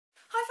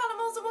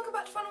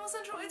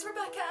Central, it's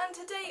Rebecca, and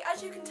today,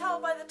 as you can tell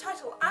by the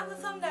title and the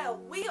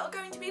thumbnail, we are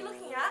going to be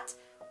looking at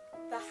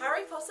the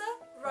Harry Potter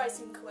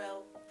writing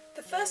quill.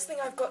 The first thing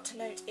I've got to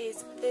note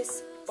is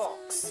this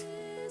box.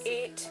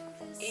 It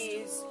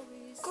is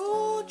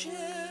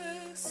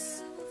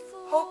gorgeous.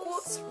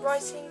 Hogwarts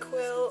writing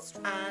quill,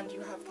 and you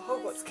have the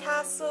Hogwarts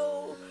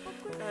castle,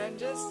 and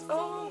just,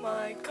 oh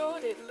my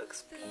god, it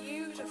looks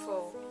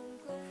beautiful.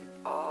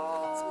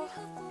 Oh,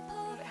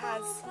 and it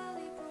has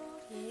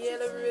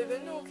yellow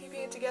ribbon all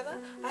keeping it together.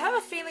 I have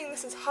a feeling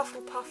this is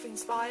Hufflepuff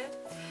inspired.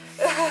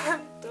 Get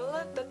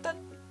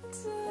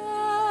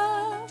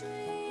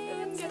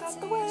out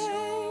the way.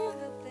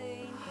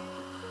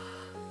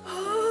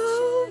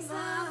 Oh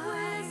my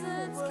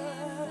word,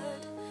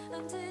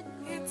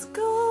 it's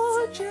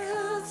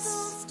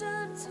gorgeous.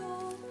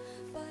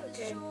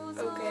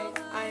 Okay,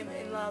 I'm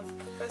in love.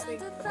 First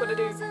thing I've got to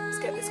do is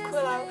get this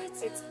quill out.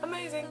 It's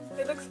amazing.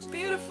 It looks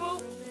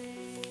beautiful.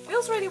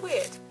 Feels really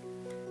weird.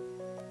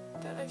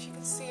 Don't know if you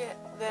can see it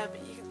there,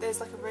 but there's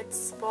like a red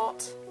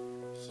spot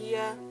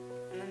here,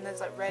 and then there's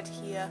like red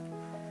here.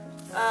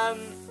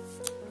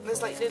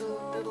 There's like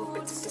little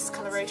bits of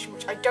discoloration,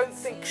 which I don't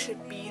think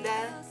should be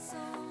there.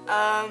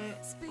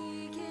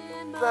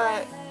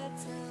 But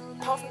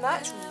apart from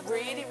that, it's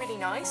really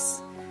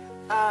nice.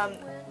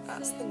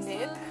 That's the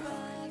nib.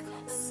 You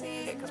can't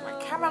see it because my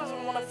camera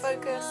doesn't want to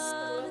focus.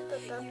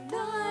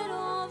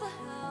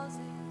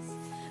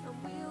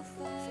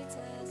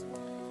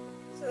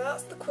 So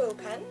that's the quill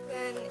pen.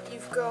 Then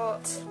you've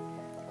got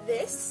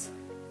this,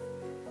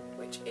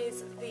 which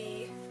is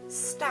the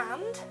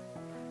stand,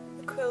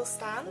 the quill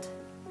stand.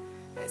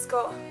 And it's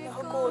got the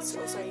Hogwarts,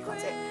 oh sorry, you can't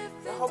see it,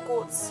 the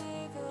Hogwarts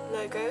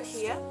logo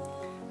here.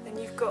 Then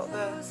you've got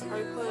the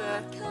Harry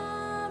Potter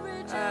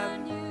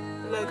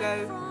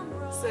logo.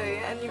 So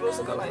yeah, and you've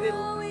also got like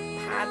little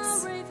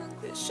pads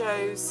that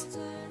shows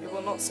it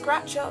will not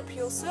scratch up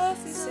your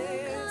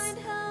surfaces,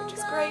 which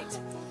is great.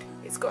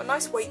 It's got a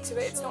nice weight to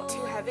it, it's not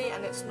too heavy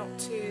and it's not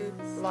too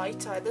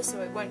light either,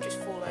 so it won't just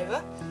fall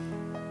over.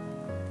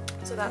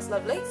 So that's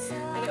lovely.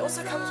 And it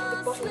also comes with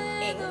a bottle of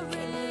ink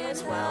in here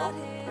as well.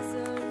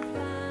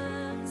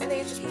 I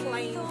think it's just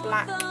plain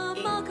black ink.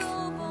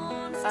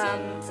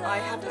 I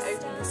haven't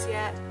opened this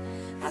yet.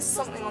 It has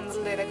something on the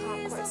lid, I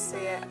can't quite see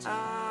it.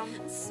 I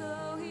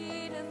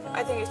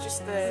think it's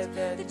just the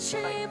like,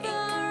 ink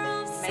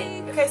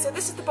name. Okay, so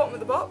this is the bottom of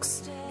the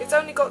box. It's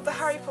only got the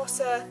Harry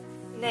Potter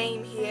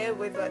name here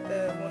with like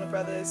the Warner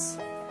Brothers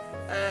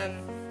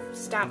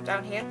stamp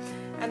down here,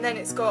 and then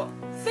it's got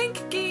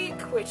Think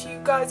Geek, which you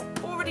guys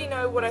already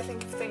know what I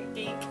think of Think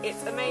Geek.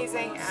 It's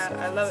amazing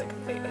and I love it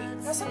completely.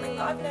 Now something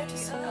that I've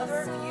noticed in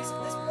other reviews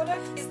of this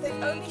product is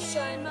they've only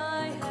shown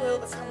the quill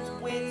that comes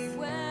with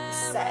the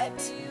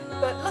set,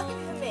 but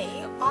luckily for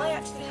me, I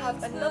actually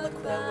have another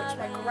quill which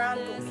my gran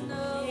bought me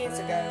years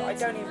ago. I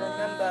don't even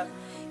remember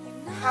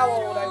how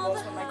old I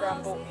was when my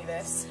gran bought me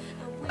this.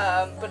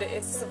 But it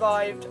has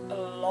survived a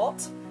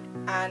lot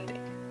and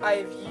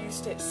I've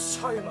used it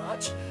so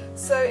much,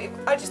 so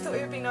I just thought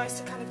it would be nice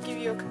to kind of give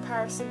you a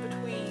comparison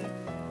between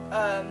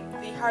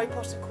the Harry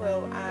Potter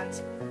quill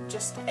and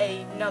just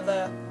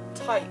another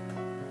type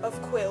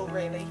of quill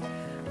really.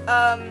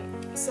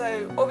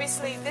 So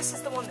obviously this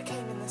is the one that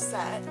came in the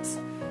set,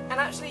 and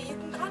actually you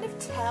can kind of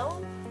tell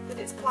that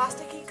it's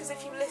plasticky because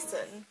if you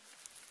listen,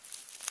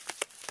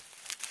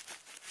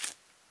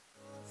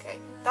 okay,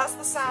 that's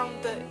the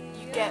sound that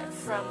you get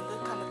from the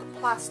kind of the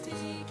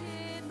plasticky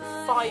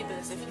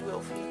fibres, if you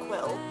will, from the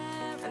quill.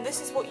 And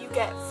this is what you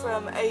get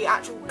from a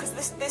actual, because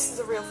this is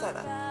a real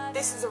feather.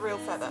 This is a real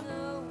feather.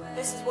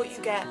 This is what you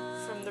get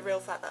from the real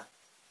feather.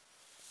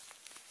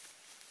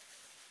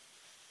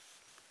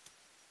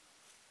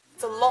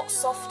 It's a lot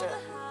softer.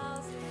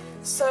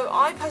 So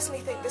I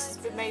personally think this has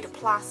been made of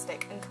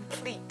plastic, and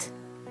complete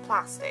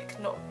plastic,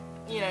 not,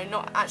 you know,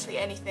 not actually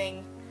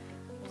anything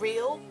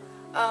real.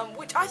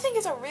 Which I think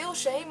is a real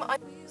shame.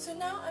 So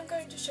now I'm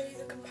going to show you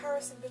the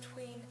comparison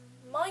between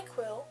my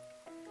quill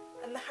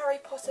and the Harry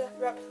Potter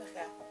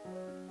replica.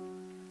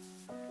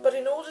 But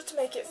in order to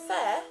make it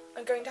fair,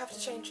 I'm going to have to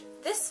change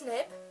this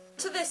nib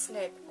to this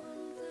nib.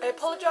 I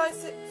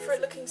apologise for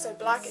it looking so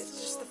black,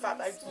 it's just the fact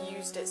that I've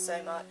used it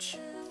so much.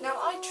 Now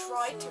I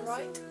tried to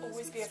write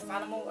 "Always be a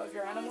fanimal of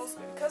your animals,"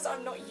 but because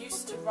I'm not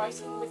used to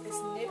writing with this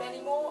nib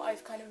anymore,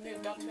 I've kind of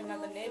moved on to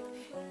another nib.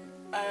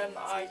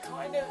 I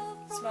kind of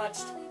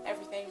smudged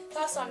everything,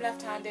 plus I'm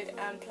left-handed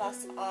and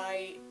plus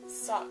I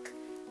suck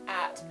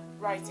at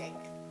writing.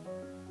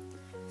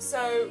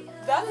 So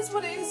that is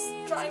what it is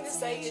trying to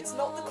say. It's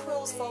not the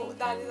quill's fault,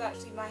 that is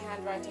actually my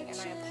handwriting and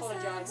I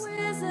apologise.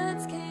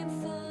 Wizards came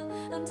full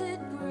and it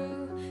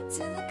grew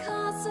till the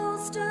castle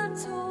stood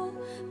tall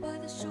by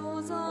the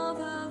shores of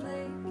a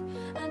lake,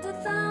 and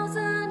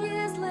 1,000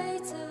 years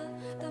later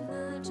the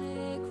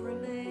magic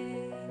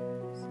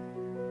remains.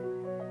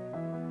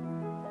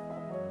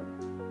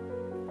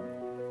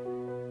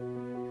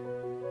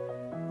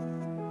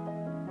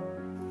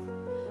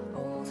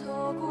 Old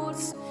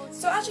Hogwarts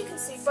So as you can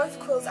see, both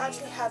quills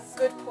actually have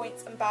good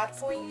points and bad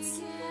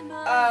points.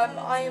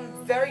 I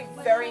am very,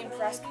 very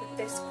impressed with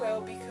this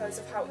quill because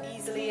of how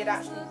easily it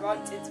actually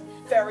writes. It's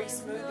very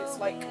smooth. It's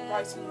like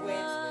writing with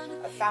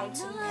a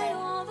fountain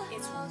pen.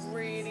 It's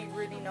really,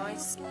 really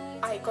nice.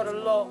 I got a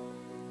lot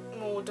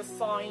more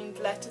defined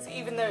letters,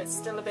 even though it's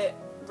still a bit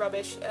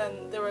rubbish.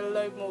 There are a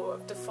load more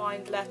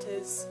defined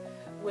letters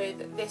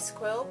with this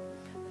quill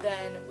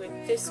than with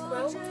this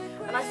quill,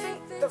 and I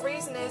think the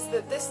reason is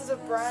that this is a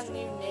brand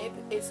new nib.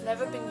 It's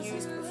never been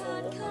used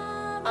before,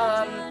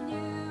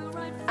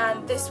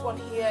 and this one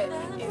here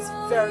is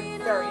very,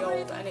 very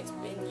old, and it's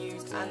been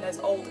used, and there's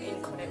old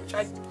ink on it, which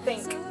I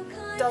think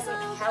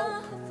doesn't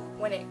help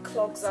when it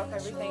clogs up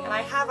everything. And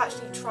I have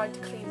actually tried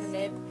to clean the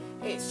nib.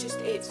 It's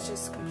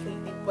just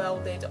completely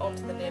welded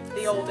onto the nib.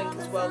 The old ink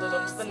is welded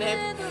onto the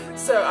nib,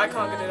 so I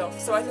can't get it off.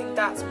 So I think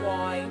that's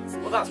why,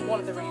 well, that's one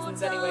of the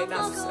reasons anyway,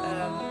 that's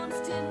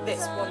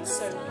this one's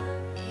so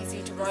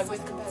easy to write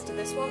with compared to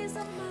this one.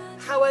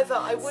 However,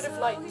 I would have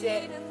liked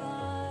it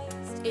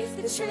if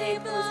this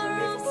nib was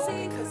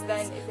removable, because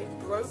then if it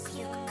broke,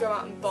 you could go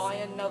out and buy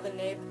another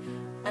nib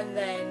and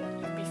then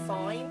you'd be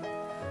fine.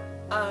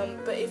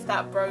 But if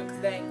that broke,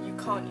 then you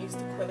can't use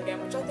the quill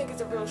again, which I think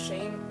is a real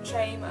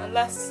shame,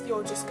 unless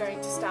you're just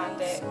going to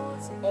stand it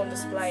on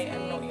display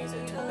and not use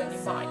it at all, then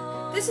you're fine.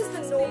 This is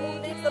the normal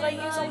nib that I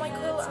use on my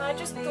quill, and I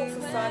just thought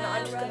for fun,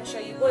 I'm just going to show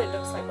you what it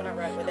looks like when I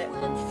write with it.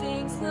 When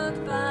things look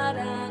bad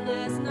and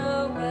there's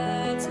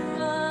nowhere to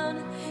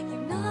run,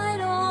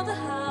 unite all the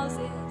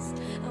houses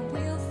and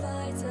we'll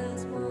fight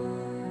as one.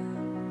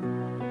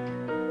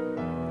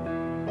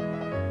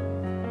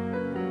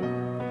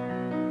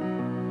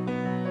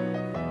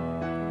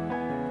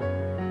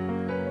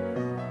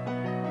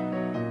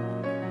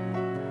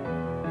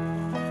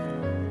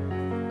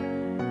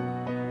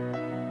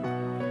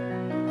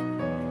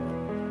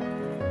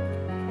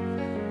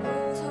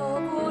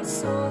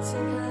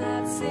 Sorting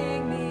hat,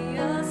 sing me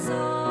a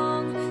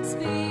song,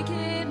 speak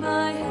in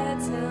my head,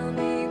 tell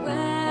me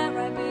where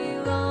I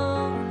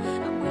belong.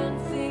 And when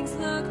things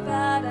look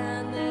bad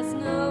and there's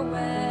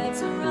nowhere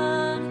to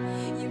run,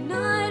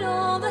 unite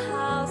all the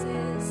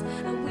houses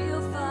and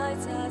we'll fight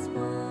as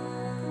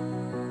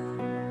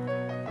one.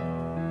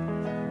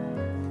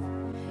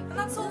 And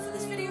that's all for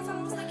this video,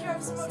 Fanimals. Thank you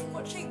ever so much for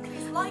watching.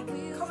 Please like,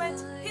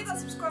 comment, hit that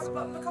subscribe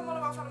button, become one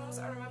of our Fanimals,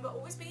 and remember,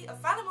 always be a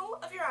Fanimal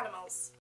of your animals.